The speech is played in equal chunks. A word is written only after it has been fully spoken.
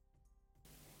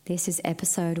This is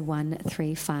episode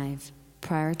 135,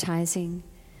 prioritizing,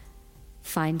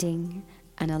 finding,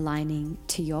 and aligning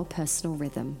to your personal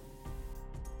rhythm.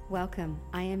 Welcome,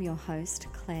 I am your host,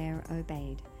 Claire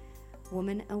Obaid.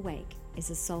 Woman Awake is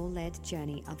a soul-led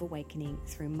journey of awakening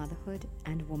through motherhood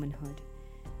and womanhood.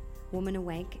 Woman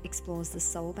Awake explores the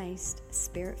soul-based,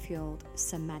 spirit-fueled,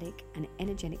 somatic, and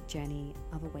energetic journey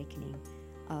of awakening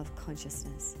of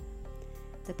consciousness.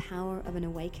 The power of an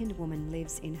awakened woman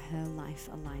lives in her life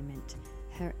alignment,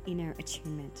 her inner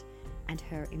attunement, and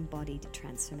her embodied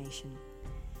transformation.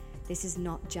 This is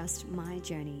not just my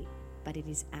journey, but it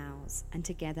is ours, and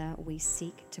together we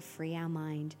seek to free our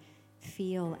mind,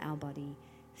 feel our body,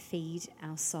 feed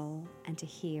our soul, and to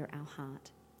hear our heart.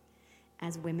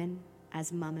 As women,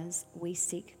 as mamas, we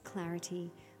seek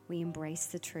clarity, we embrace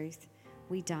the truth,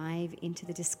 we dive into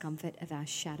the discomfort of our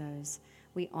shadows,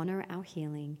 we honor our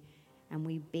healing, and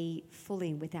we be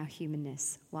fully with our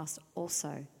humanness whilst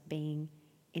also being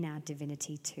in our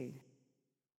divinity too.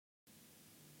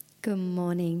 Good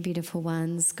morning, beautiful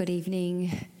ones. Good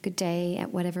evening, good day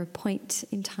at whatever point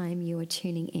in time you are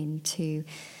tuning in to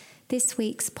this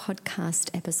week's podcast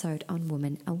episode on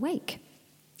Woman Awake.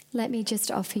 Let me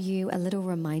just offer you a little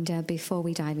reminder before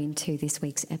we dive into this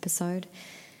week's episode.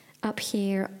 Up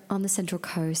here on the Central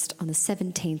Coast on the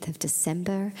 17th of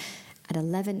December, at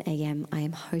 11 a.m., I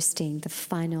am hosting the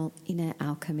final Inner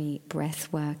Alchemy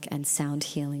breathwork and sound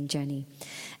healing journey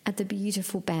at the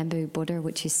beautiful Bamboo Buddha,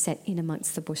 which is set in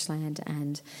amongst the bushland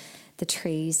and the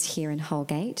trees here in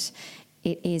Holgate.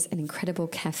 It is an incredible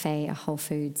cafe, a Whole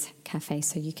Foods cafe,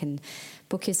 so you can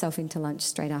book yourself into lunch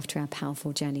straight after our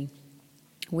powerful journey.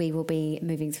 We will be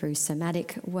moving through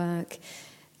somatic work,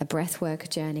 a breathwork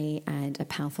journey, and a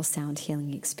powerful sound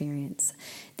healing experience.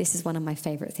 This is one of my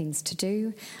favorite things to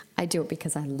do. I do it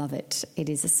because I love it. It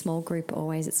is a small group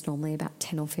always. It's normally about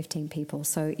 10 or 15 people.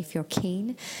 So if you're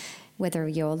keen, whether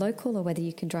you're local or whether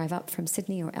you can drive up from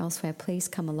Sydney or elsewhere, please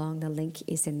come along. The link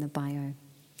is in the bio.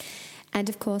 And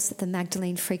of course, the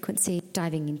Magdalene Frequency,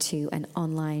 diving into an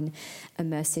online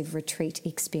immersive retreat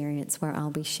experience where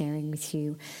I'll be sharing with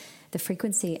you the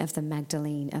frequency of the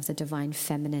Magdalene, of the divine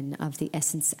feminine, of the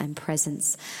essence and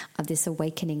presence of this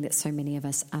awakening that so many of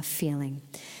us are feeling.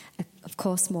 Of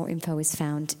course, more info is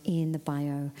found in the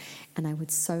bio, and I would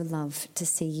so love to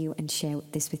see you and share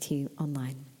this with you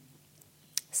online.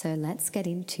 So let's get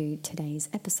into today's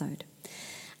episode.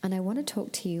 And I want to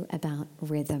talk to you about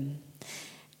rhythm.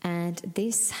 And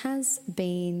this has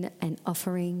been an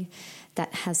offering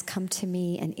that has come to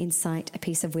me, an insight, a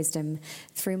piece of wisdom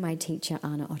through my teacher,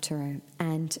 Anna Otero.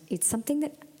 And it's something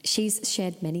that she's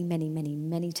shared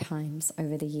many times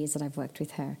over the years that I've worked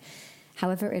with her.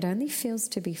 However, it only feels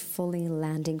to be fully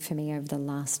landing for me over the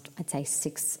last, I'd say,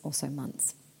 6 or so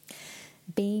months.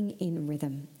 Being in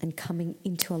rhythm and coming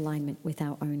into alignment with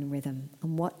our own rhythm.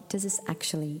 And what does this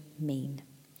actually mean?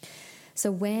 So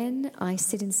when I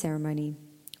sit in ceremony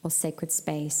or sacred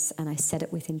space, and I set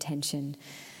it with intention,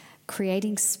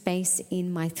 creating space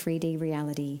in my 3D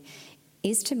reality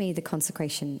is to me the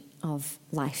consecration of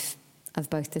life, of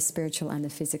both the spiritual and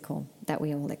the physical that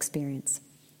we all experience.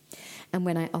 And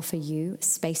when I offer you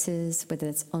spaces, whether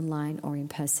it's online or in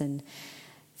person,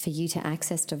 for you to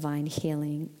access divine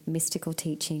healing, mystical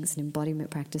teachings, and embodiment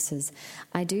practices,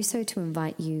 I do so to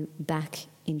invite you back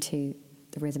into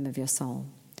the rhythm of your soul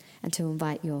and to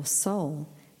invite your soul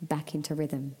back into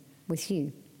rhythm with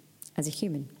you as a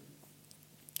human.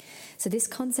 So this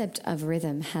concept of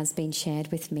rhythm has been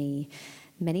shared with me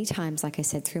many times, like I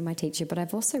said, through my teacher, but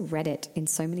I've also read it in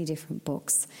so many different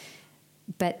books.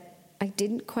 But I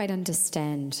didn't quite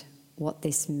understand what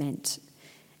this meant.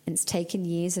 And it's taken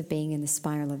years of being in the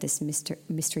spiral of this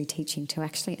mystery teaching to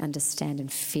actually understand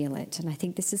and feel it. And I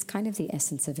think this is kind of the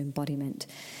essence of embodiment.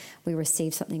 We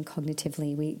receive something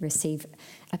cognitively, we receive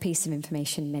a piece of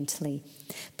information mentally,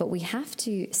 but we have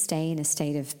to stay in a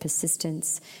state of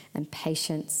persistence and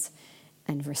patience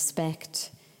and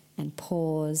respect and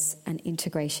pause and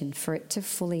integration for it to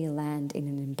fully land in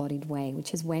an embodied way,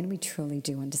 which is when we truly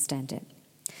do understand it.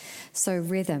 So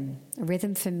rhythm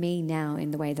for me now, in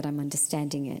the way that I'm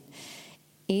understanding it,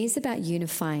 is about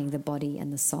unifying the body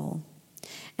and the soul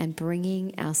and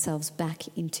bringing ourselves back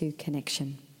into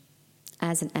connection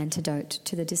as an antidote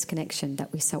to the disconnection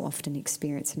that we so often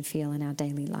experience and feel in our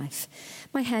daily life.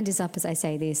 My hand is up as I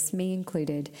say this, me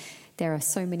included. There are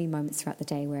so many moments throughout the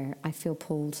day where I feel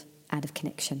pulled out of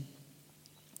connection.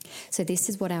 So this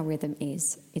is what our rhythm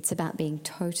is. It's about being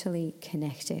totally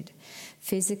connected.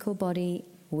 Physical body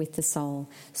with the soul,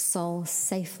 soul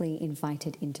safely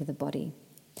invited into the body.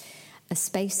 A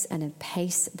space and a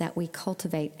pace that we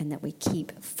cultivate and that we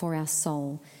keep for our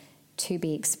soul to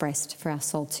be expressed, for our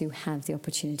soul to have the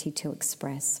opportunity to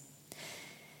express.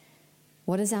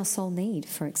 What does our soul need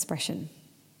for expression?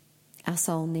 Our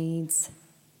soul needs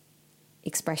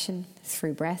expression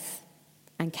through breath,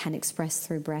 and can express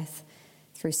through breath,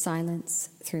 through silence,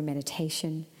 through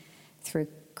meditation, through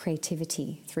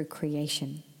creativity, through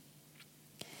creation.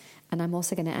 And I'm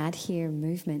also going to add here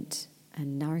movement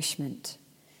and nourishment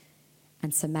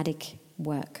and somatic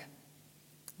work.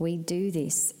 We do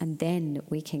this, and then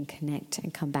we can connect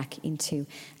and come back into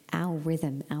our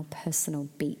rhythm, our personal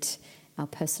beat, our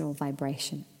personal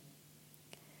vibration.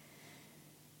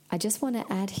 I just want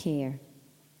to add here,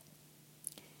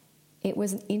 it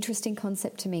was an interesting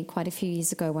concept to me quite a few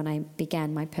years ago when I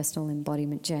began my personal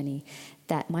embodiment journey,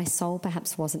 that my soul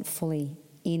perhaps wasn't fully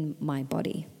in my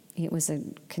body. It was a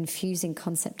confusing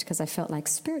concept because I felt like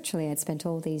spiritually I'd spent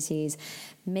all these years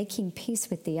making peace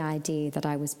with the idea that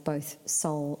I was both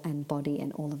soul and body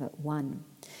and all of it one.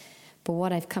 But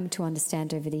what I've come to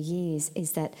understand over the years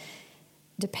is that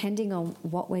depending on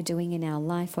what we're doing in our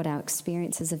life, what our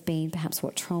experiences have been, perhaps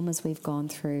what traumas we've gone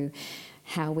through,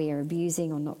 how we are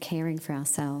abusing or not caring for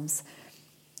ourselves,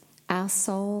 our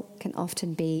soul can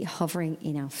often be hovering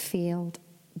in our field,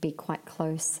 be quite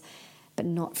close, but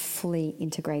not fully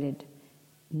integrated.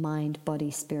 Mind,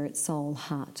 body, spirit, soul,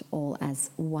 heart, all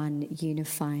as one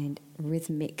unified,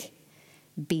 rhythmic,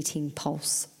 beating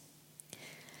pulse.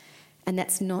 And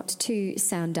that's not to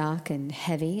sound dark and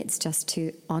heavy, it's just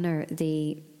to honour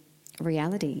the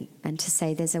reality and to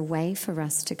say there's a way for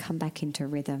us to come back into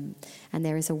rhythm, and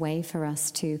there is a way for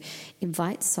us to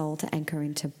invite soul to anchor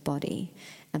into body,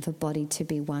 and for body to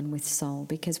be one with soul,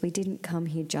 because we didn't come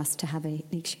here just to have a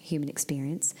human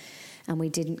experience, and we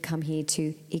didn't come here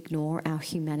to ignore our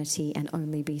humanity and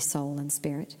only be soul and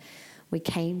spirit. We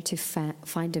came to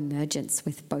find emergence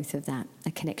with both of that,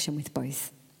 a connection with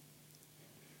both.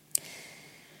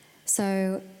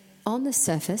 So on the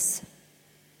surface,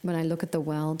 when I look at the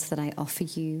world that I offer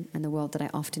you and the world that I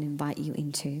often invite you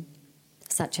into,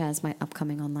 such as my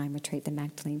upcoming online retreat, the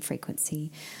Magdalene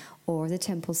Frequency, or the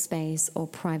temple space, or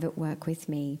private work with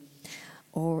me,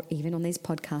 or even on these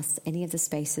podcasts, any of the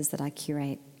spaces that I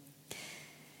curate,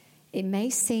 it may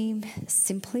seem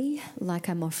simply like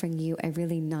I'm offering you a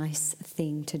really nice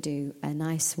thing to do, a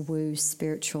nice woo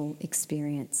spiritual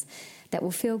experience that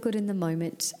will feel good in the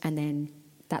moment, and then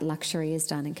that luxury is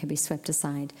done and can be swept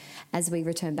aside as we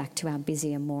return back to our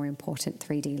busier, more important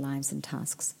 3D lives and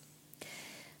tasks.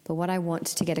 But what I want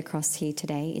to get across here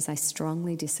today is I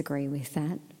strongly disagree with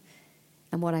that.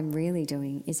 And what I'm really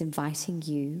doing is inviting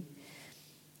you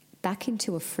back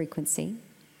into a frequency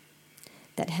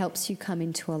that helps you come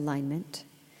into alignment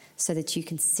so that you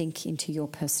can sink into your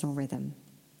personal rhythm.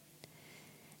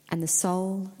 And the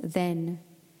soul then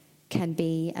can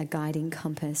be a guiding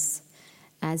compass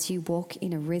as you walk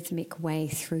in a rhythmic way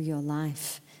through your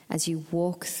life, as you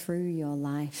walk through your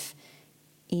life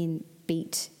in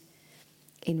beat,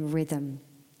 in rhythm.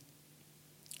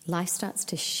 Life starts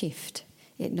to shift.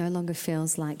 It no longer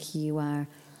feels like you are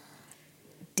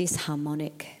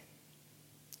disharmonic,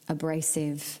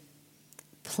 abrasive,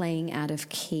 playing out of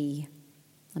key.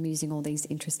 I'm using all these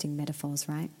interesting metaphors,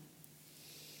 right?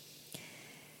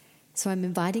 So I'm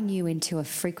inviting you into a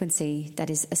frequency that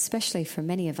is, especially for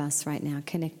many of us right now,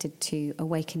 connected to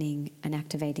awakening and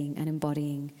activating and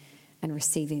embodying and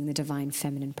receiving the divine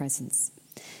feminine presence.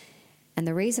 And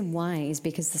the reason why is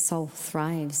because the soul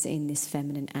thrives in this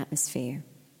feminine atmosphere,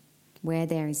 where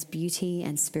there is beauty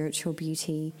and spiritual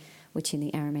beauty, which in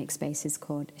the Aramaic space is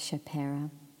called Shepera,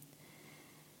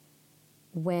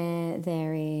 where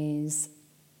there is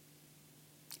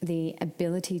the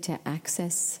ability to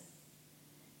access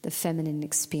the feminine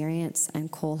experience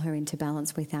and call her into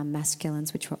balance with our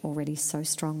masculines, which were already so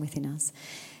strong within us.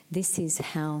 This is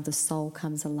how the soul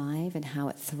comes alive and how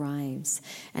it thrives.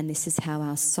 And this is how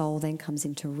our soul then comes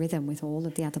into rhythm with all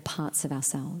of the other parts of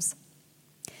ourselves.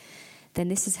 Then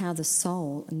this is how the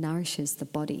soul nourishes the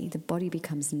body. The body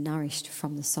becomes nourished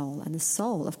from the soul. And the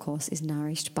soul, of course, is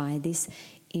nourished by this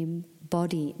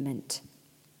embodiment.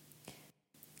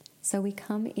 So we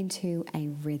come into a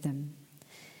rhythm.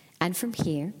 And from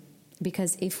here,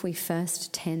 because if we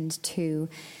first tend to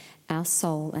our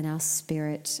soul and our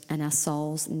spirit and our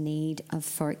soul's need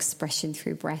for expression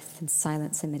through breath and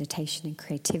silence and meditation and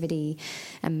creativity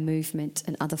and movement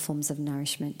and other forms of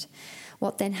nourishment,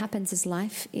 what then happens is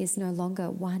life is no longer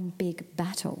one big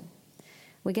battle.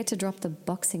 We get to drop the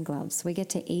boxing gloves. We get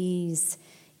to ease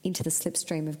into the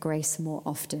slipstream of grace more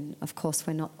often. Of course,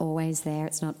 we're not always there.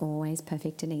 It's not always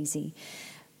perfect and easy.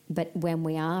 But when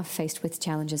we are faced with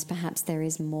challenges, perhaps there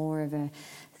is more of a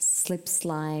slip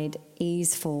slide,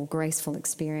 easeful, graceful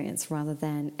experience rather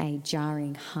than a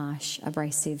jarring, harsh,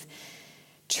 abrasive,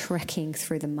 trekking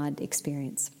through the mud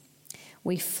experience.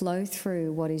 We flow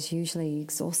through what is usually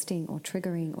exhausting or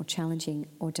triggering or challenging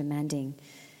or demanding,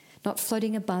 not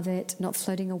floating above it, not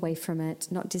floating away from it,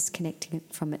 not disconnecting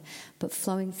from it, but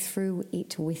flowing through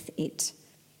it with it,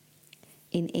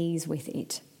 in ease with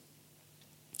it.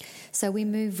 So we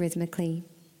move rhythmically.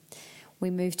 We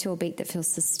move to a beat that feels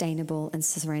sustainable and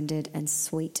surrendered and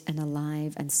sweet and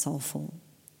alive and soulful.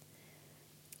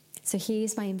 So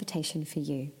here's my invitation for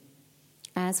you.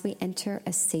 As we enter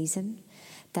a season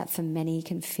that for many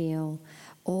can feel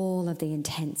all of the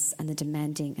intense and the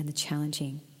demanding and the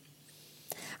challenging,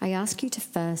 I ask you to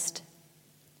first,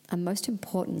 and most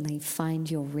importantly,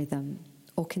 find your rhythm,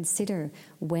 or consider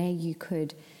where you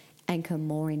could anchor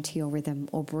more into your rhythm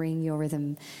or bring your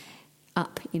rhythm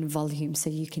up in volume so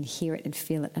you can hear it and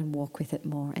feel it and walk with it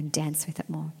more and dance with it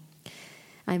more.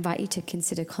 I invite you to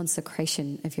consider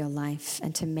consecration of your life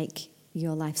and to make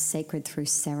your life sacred through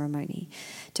ceremony,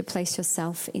 to place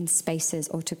yourself in spaces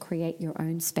or to create your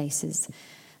own spaces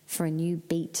for a new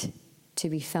beat to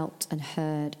be felt and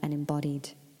heard and embodied.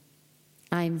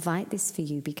 I invite this for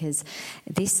you because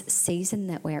this season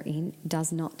that we're in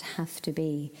does not have to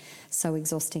be so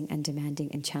exhausting and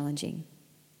demanding and challenging.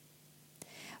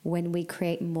 When we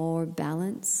create more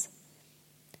balance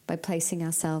by placing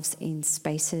ourselves in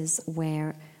spaces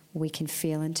where we can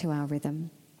feel into our rhythm,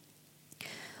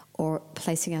 or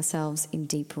placing ourselves in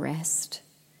deep rest,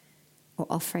 or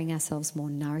offering ourselves more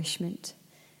nourishment,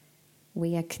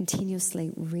 we are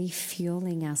continuously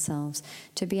refueling ourselves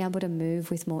to be able to move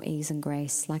with more ease and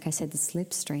grace. Like I said, the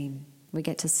slipstream. We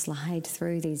get to slide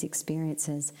through these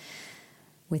experiences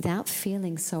without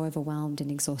feeling so overwhelmed and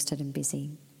exhausted and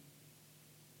busy.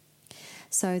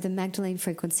 So the Magdalene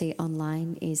Frequency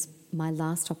Online is my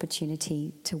last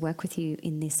opportunity to work with you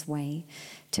in this way,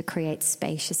 to create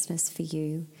spaciousness for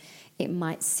you. It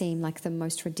might seem like the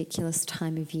most ridiculous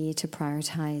time of year to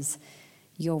prioritize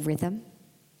your rhythm,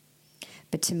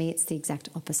 but to me it's the exact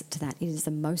opposite to that. It is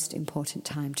the most important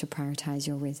time to prioritize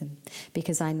your rhythm,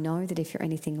 because I know that if you're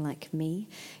anything like me,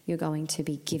 you're going to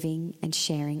be giving and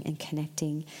sharing and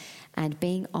connecting and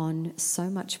being on so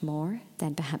much more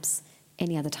than perhaps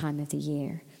any other time of the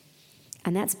year.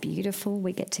 And that's beautiful.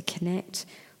 We get to connect,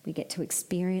 we get to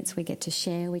experience, we get to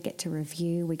share, we get to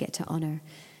review, we get to honor,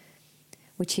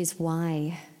 which is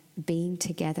why being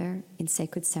together in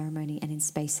sacred ceremony and in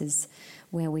spaces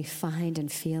where we find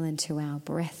and feel into our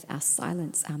breath, our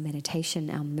silence, our meditation,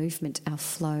 our movement, our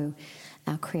flow,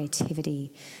 our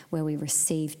creativity, where we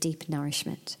receive deep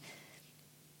nourishment.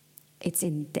 It's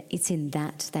in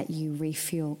that you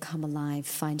refuel, come alive,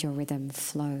 find your rhythm,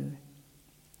 flow.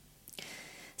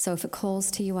 So if it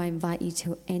calls to you, I invite you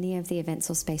to any of the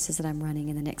events or spaces that I'm running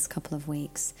in the next couple of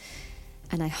weeks.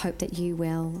 And I hope that you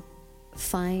will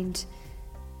find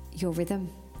your rhythm,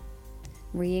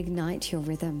 reignite your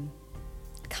rhythm,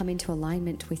 come into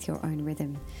alignment with your own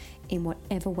rhythm in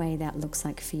whatever way that looks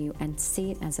like for you, and see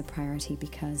it as a priority,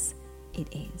 because it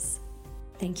is.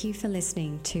 Thank you for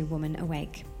listening to Woman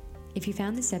Awake. If you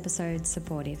found this episode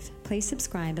supportive, please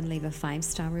subscribe and leave a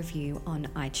 5-star review on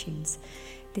iTunes.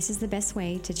 This is the best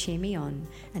way to cheer me on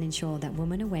and ensure that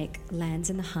Woman Awake lands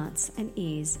in the hearts and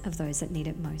ears of those that need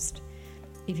it most.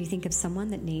 If you think of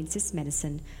someone that needs this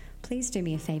medicine, please do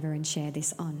me a favor and share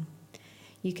this on.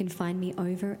 You can find me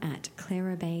over at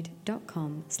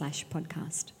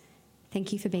claireobaid.com/podcast.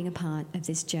 Thank you for being a part of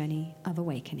this journey of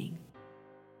awakening.